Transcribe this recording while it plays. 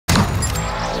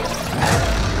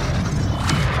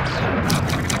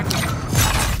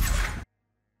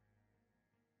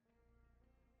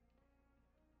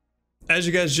As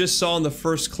you guys just saw in the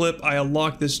first clip, I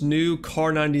unlocked this new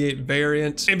Kar98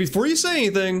 variant. And before you say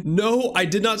anything, no, I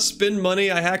did not spend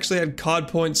money. I actually had COD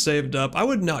points saved up. I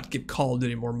would not give COD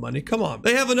any more money. Come on.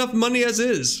 They have enough money as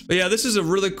is. But yeah, this is a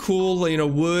really cool, you know,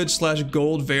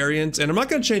 wood/gold variant. And I'm not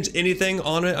going to change anything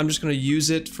on it. I'm just going to use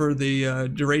it for the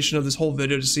duration of this whole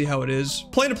video to see how it is.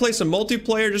 Plan to play some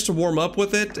multiplayer just to warm up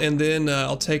with it. And then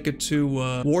I'll take it to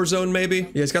Warzone maybe.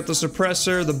 Yeah, it's got the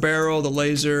suppressor, the barrel, the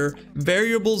laser,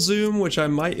 variable zoom, which I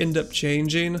might end up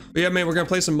changing. But yeah, man, we're gonna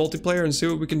play some multiplayer and see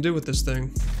what we can do with this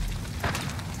thing.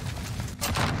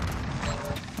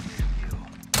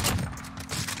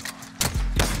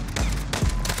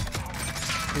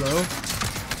 Hello?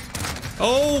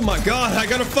 Oh my god, I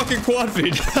got a fucking quad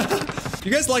feed.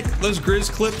 You guys like those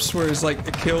Grizz clips where it's like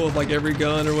a kill with like every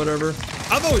gun or whatever?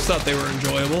 I've always thought they were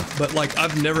enjoyable, but like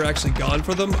I've never actually gone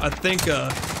for them. I think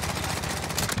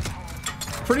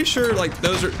pretty sure like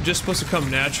those are just supposed to come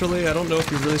naturally. I don't know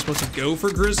if you're really supposed to go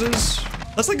for Grizzes.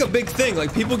 That's like a big thing.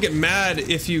 Like people get mad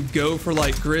if you go for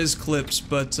like Grizz clips,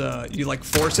 but you like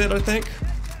force it, I think.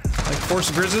 Like force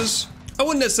Grizzes. I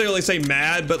wouldn't necessarily say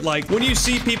mad, but like when you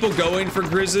see people going for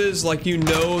Grizzes, like you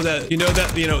know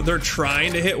that they're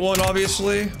trying to hit one,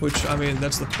 obviously, which I mean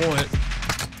that's the point.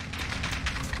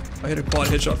 I hit a quad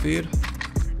headshot feed.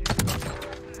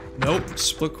 Nope,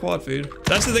 split quad feed.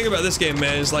 That's the thing about this game,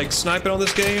 man, is like sniping on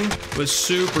this game was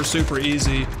super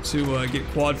easy to get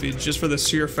quad feeds just for the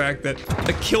sheer fact that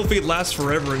the kill feed lasts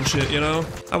forever and shit, you know?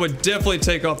 I would definitely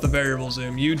take off the variable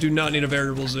zoom. You do not need a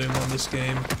variable zoom on this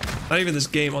game. Not even this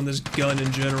game, on this gun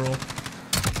in general.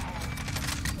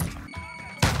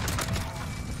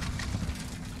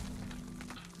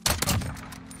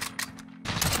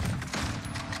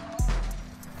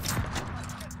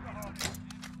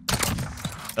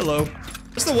 Hello.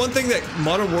 That's the one thing that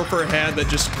Modern Warfare had that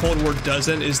just Cold War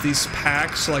doesn't, is these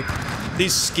packs, like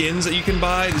these skins that you can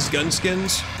buy, these gun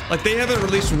skins. Like they haven't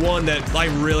released one that I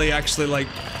really actually like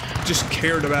just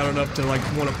cared about enough to like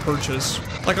want to purchase.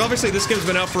 Like obviously this game's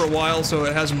been out for a while, so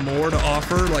it has more to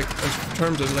offer like in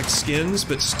terms of like skins,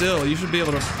 but still you should be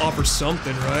able to offer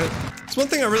something, right? It's one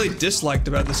thing I really disliked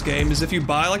about this game is if you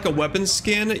buy like a weapon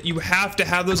skin, you have to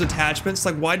have those attachments.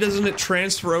 Like why doesn't it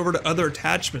transfer over to other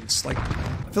attachments? Like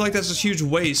I feel like that's a huge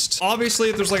waste. Obviously,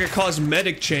 if there's like a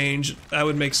cosmetic change, that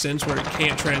would make sense where it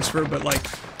can't transfer, but like,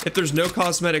 if there's no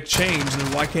cosmetic change,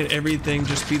 then why can't everything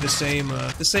just be the same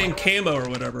camo or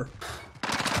whatever?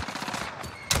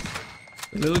 I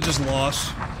literally just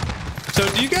lost. So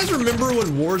do you guys remember when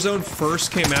Warzone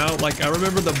first came out? Like I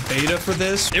remember the beta for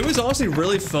this. It was honestly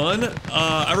really fun.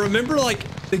 I remember like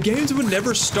the games would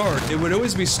never start. It would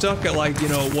always be stuck at like, you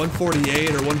know,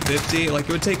 148 or 150. Like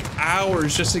it would take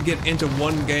hours just to get into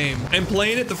one game. And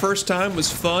playing it the first time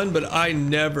was fun, but I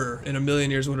never in a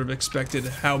million years would have expected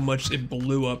how much it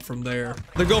blew up from there.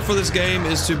 The goal for this game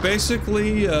is to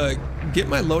basically get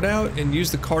my loadout and use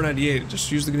the Kar98.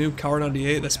 Just use the new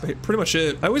Kar98. That's pretty much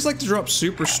it. I always like to drop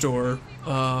Superstore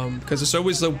because it's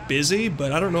always so busy,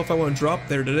 but I don't know if I want to drop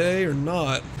there today or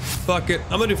not. Fuck it.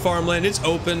 I'm gonna do farmland. It's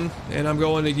open and I'm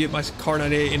going to get my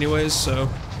Kar98 anyways, so.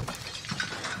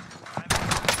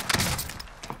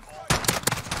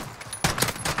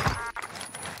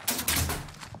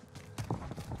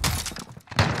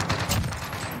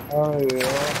 Oh yeah.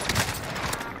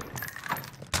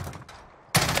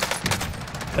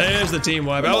 There's the team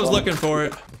wipe. I was looking for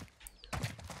it.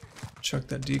 Chuck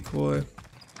that decoy.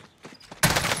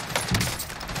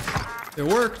 It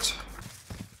worked.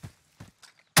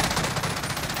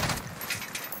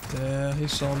 Yeah, he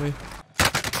saw me.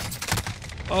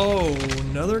 Oh,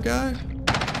 another guy?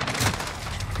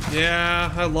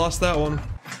 Yeah, I lost that one.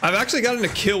 I've actually gotten a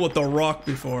kill with the rock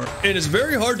before, and it's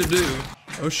very hard to do.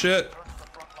 Oh shit.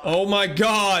 Oh my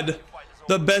god.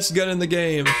 The best gun in the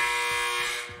game.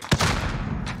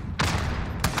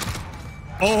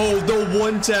 Oh, the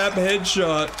one-tap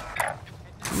headshot.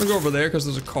 I'm gonna go over there because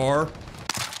there's a car.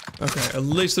 Okay, at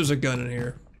least there's a gun in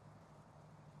here.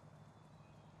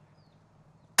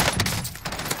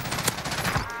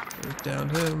 Down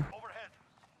him.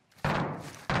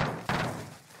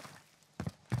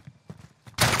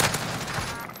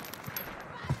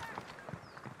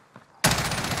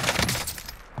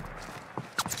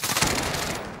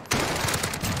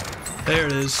 There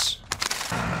it is.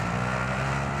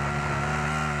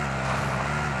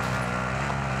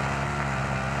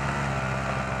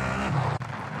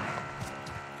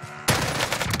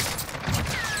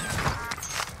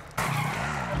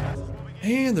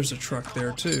 And there's a truck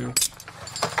there too.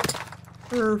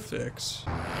 Perfect.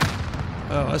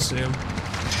 Oh, I see him.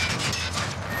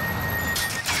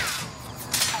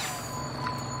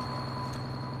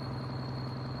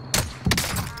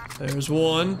 There's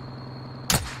one.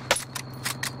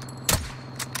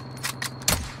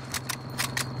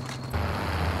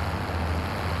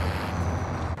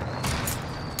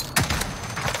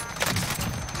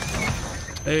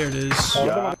 There it is.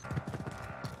 Yeah.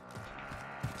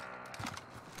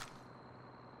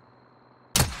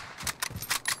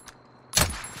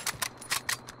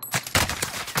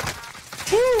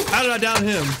 Woo! How did I down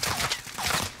him?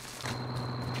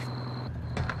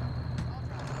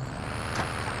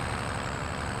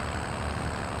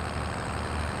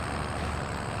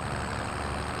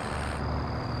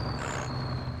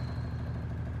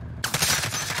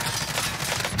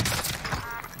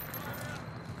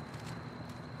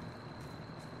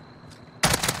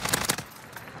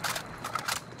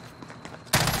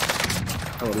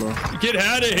 Oh no. Get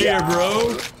out of here,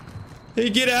 bro. Hey,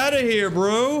 get out of here,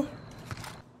 bro.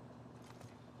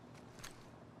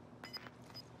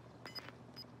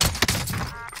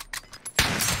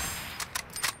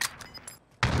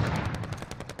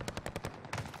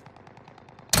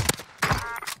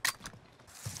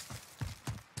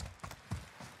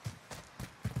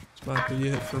 This might be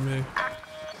it for me.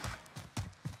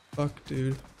 Fuck,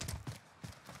 dude.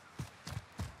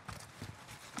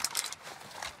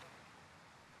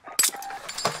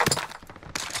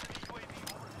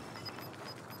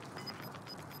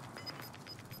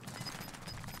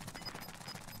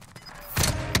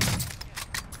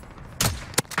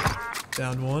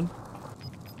 Down one.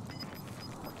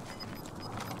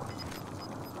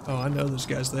 Oh, I know there's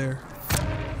guys there.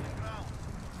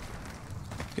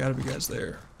 Gotta be guys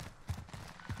there.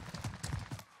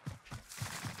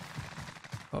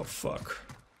 Oh, fuck.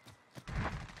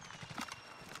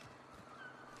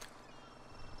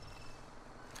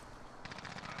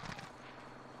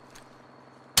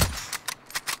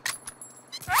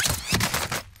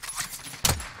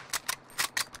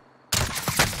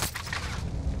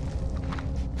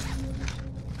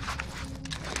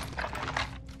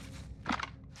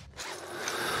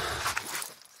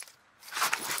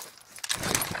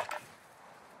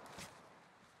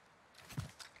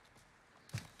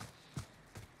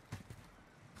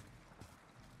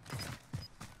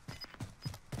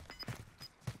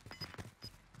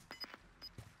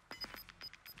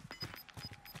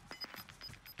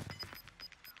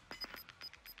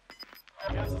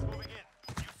 Gas is moving in.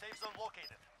 New safe zone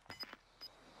located.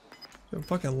 I'm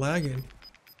fucking lagging.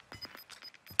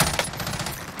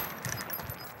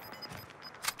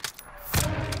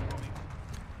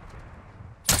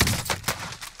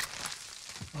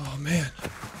 Oh man.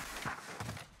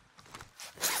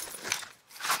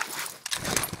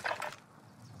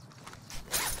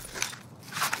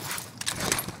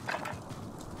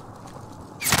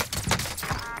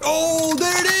 Oh,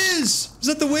 there it is! Is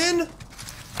that the win?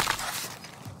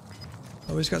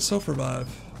 Oh, he's got self-revive.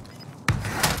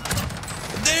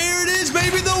 There it is,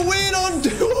 baby! The win on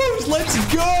duos!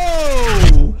 Let's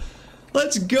go!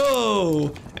 Let's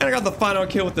go! And I got the final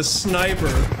kill with the sniper.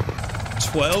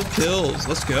 12 kills.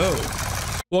 Let's go.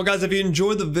 Well, guys, if you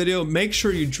enjoyed the video, make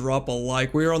sure you drop a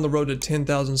like. We are on the road to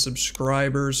 10,000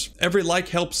 subscribers. Every like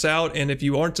helps out, and if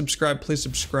you aren't subscribed, please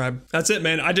subscribe. That's it,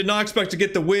 man. I did not expect to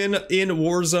get the win in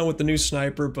Warzone with the new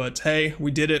sniper, but hey,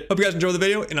 we did it. Hope you guys enjoyed the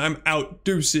video, and I'm out.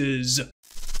 Deuces.